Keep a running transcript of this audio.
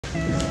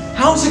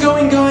How's it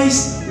going,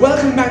 guys?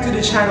 Welcome back to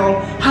the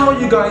channel. How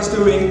are you guys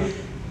doing?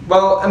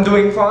 Well, I'm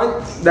doing fine.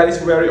 That is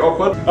very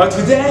awkward.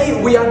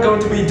 Today we are going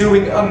to be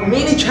doing a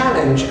mini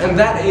challenge, and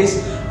that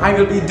is I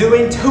will be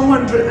doing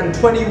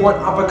 221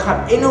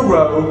 uppercut in a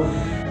row.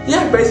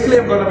 Yeah, basically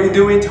I'm gonna be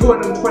doing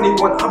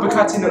 221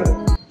 uppercuts in a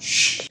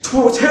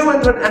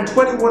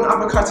 221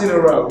 uppercuts in a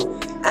row.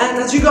 And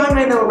as you guys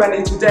may know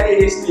already, today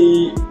is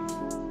the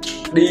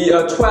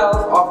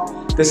 12th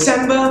of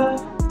December.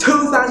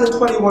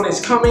 2021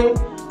 is coming,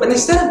 but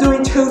instead of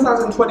doing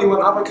 2021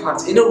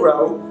 uppercuts in a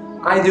row,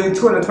 I do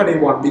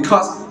 221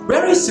 because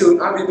very soon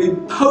I will be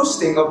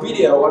posting a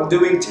video on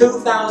doing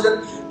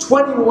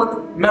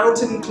 2021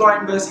 mountain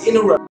climbers in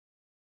a row.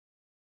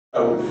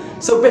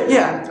 So but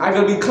yeah, I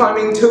will be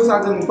climbing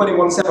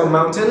 2021 7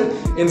 mountain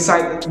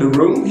inside the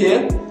room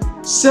here.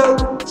 So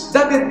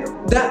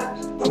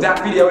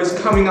that video is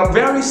coming up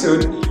very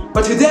soon.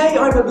 But today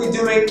I will be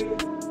doing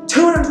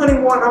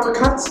 221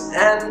 uppercuts,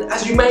 and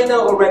as you may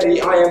know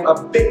already, I am a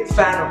big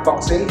fan of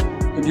boxing.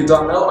 If you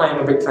don't know, I am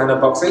a big fan of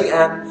boxing,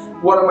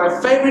 and one of my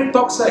favorite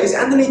boxers is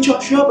Anthony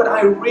Joshua, but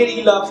I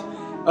really love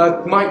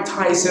Mike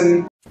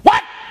Tyson.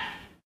 What?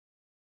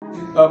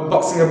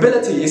 Boxing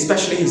ability,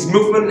 especially his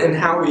movement and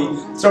how he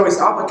throws his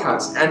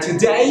uppercuts. And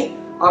today,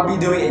 I'll be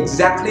doing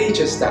exactly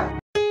just that.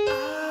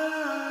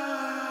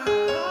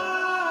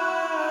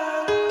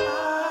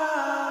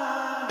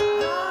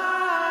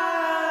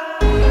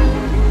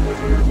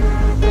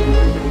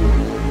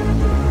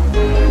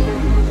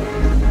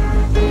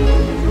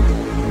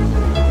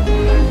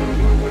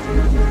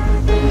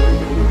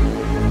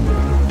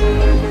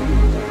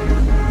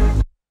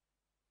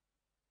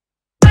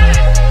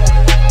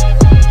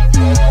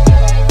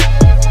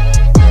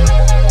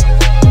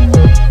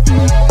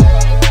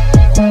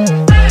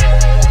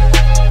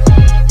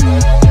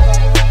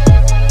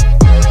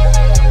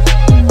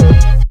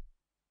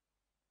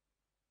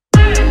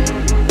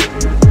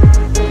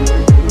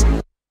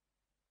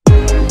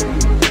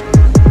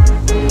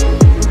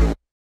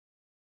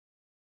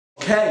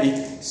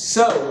 Okay,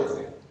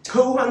 so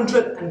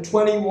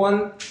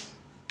 221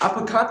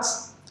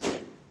 uppercuts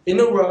in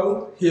a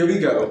row, here we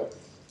go.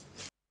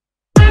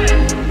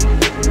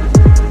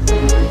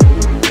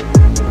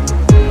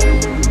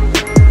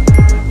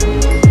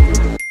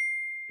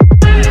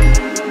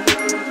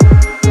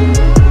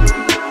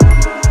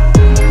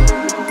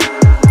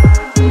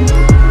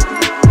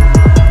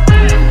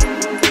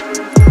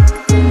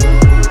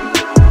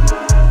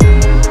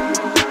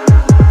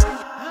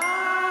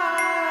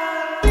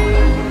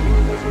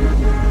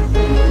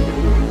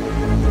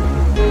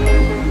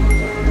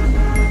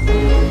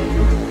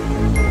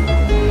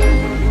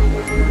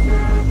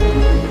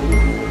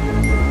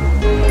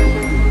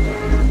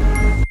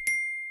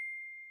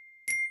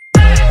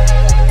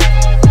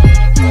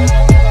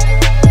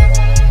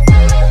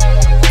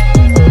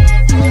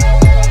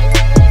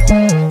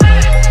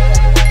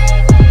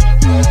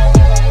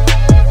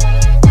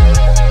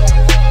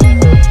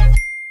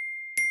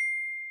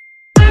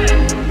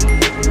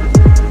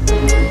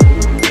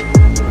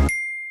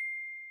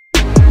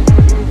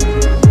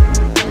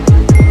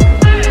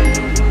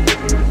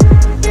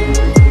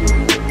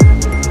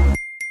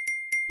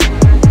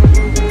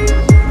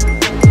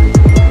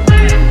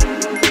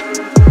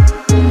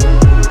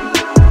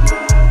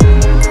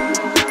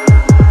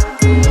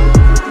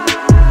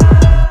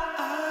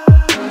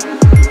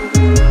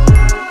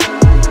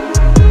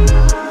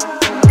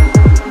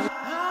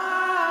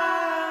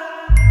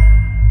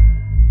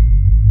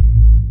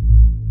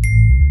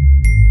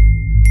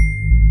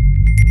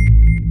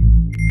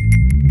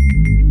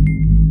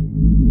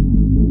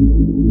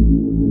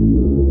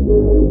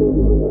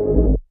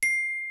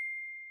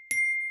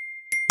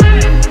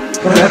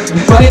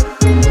 But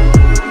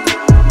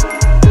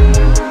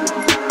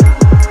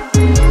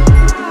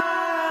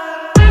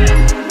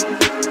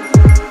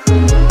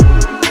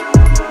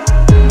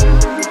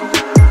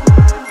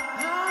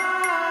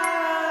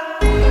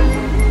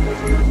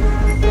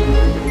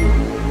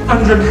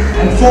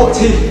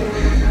 140.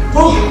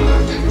 Oh,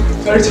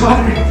 very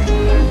tiring.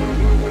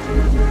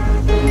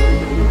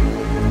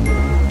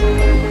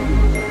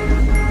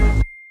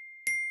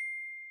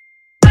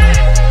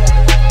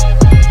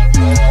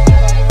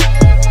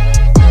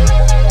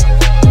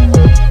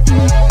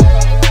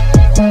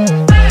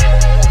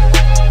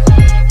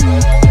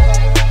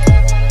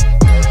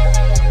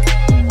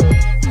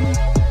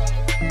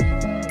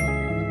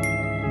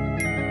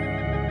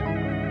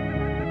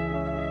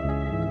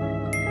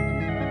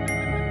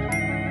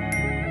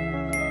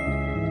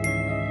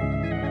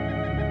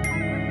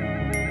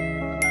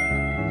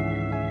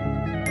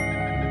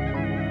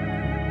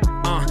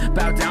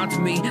 Bow down to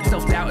me,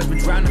 self-doubt has been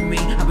drowning me,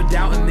 I've been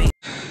doubting me.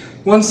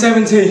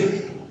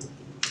 170.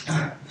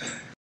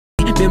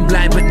 Been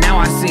blind but now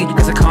I see,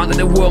 cause I can't let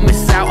the world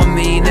miss out on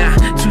me. Nah,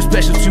 too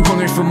special, too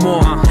hungry for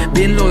more.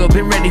 Been loyal,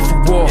 been ready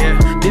for war.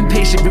 Been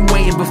patient, been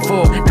waiting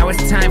before. Now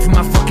it's time for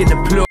my fucking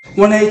applause.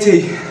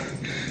 180.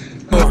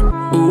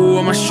 Ooh,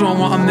 am I showing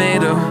what I'm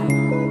made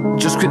of?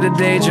 Just quit the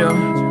day job.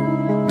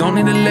 Don't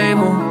need a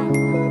label,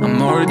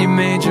 I'm already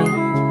major.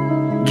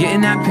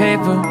 Getting that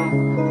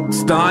paper,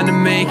 starting to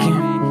make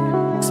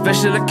it.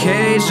 Special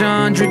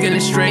occasion, drinking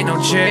it straight,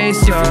 no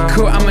chaser. Different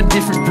cut, I'm a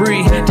different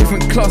breed.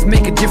 Different cloth,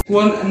 make a different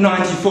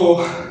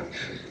 194.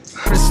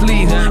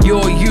 sleeve.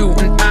 You're you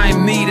and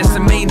I'm me. That's the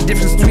main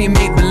difference between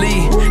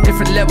make-believe.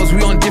 Different levels,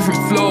 we on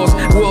different floors.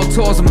 World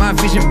tours on my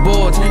vision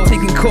boards.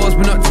 Taking calls,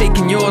 but not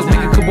taking yours.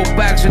 Make a couple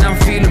bags when I'm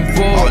feeling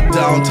bored.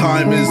 Our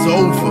downtime is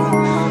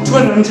over.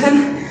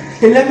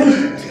 210,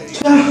 11,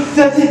 12,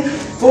 13,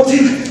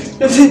 14,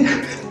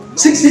 15,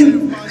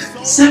 16,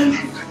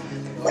 17,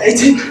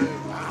 18,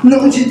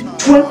 19,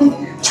 20,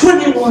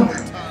 21.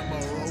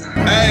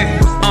 Hey.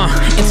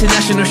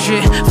 International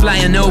shit,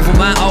 flying over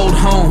my old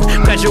home.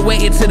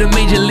 Graduated to the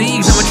major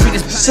leagues. I'ma treat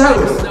this. So,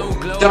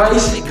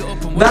 guys,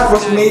 that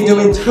was me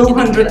doing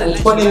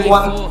 221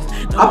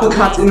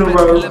 uppercuts in a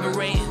row.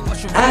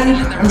 And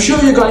I'm sure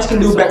you guys can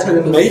do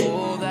better than me.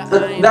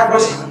 But that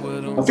was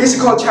a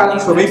physical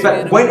challenge for me.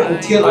 But wait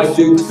until I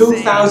do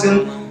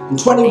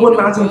 2,021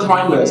 mountain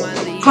climbers.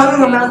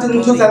 Climbing a mountain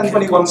in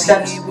 2021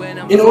 steps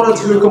in order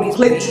to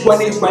complete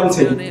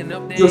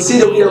 2020. You'll see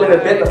the video in a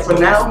bit, but for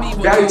now,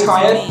 very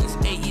tired.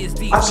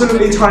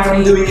 Absolutely tired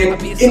of doing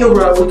it in a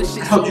row.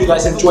 I hope you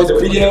guys enjoyed the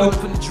video.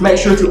 Make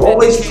sure to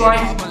always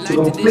try to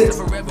complete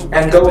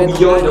and go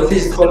beyond your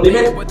physical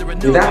limit.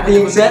 With that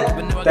being said,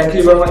 thank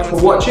you very much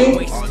for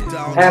watching.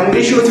 And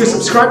be sure to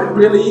subscribe, it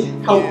really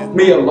helped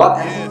me a lot.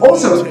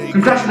 Also,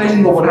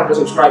 congratulations on 100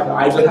 subscribers.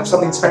 I will have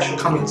something special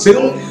coming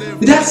soon.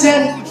 With that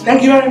said,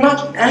 thank you very much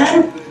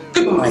and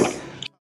goodbye.